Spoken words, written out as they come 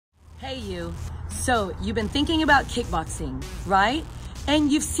Hey you, so you've been thinking about kickboxing, right?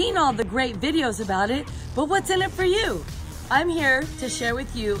 And you've seen all the great videos about it, but what's in it for you? I'm here to share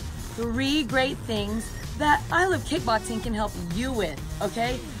with you 3 great things that I Love Kickboxing can help you with,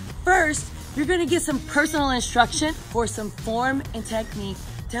 okay? First, you're gonna get some personal instruction for some form and technique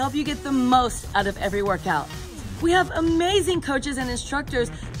to help you get the most out of every workout. We have amazing coaches and instructors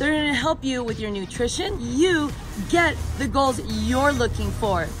that are gonna help you with your nutrition. You get the goals you're looking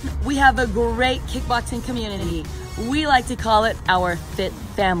for. We have a great kickboxing community. We like to call it our Fit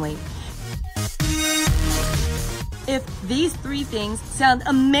family. If these 3 things sound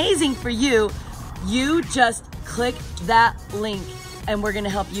amazing for you, you just click that link and we're gonna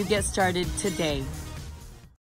help you get started today.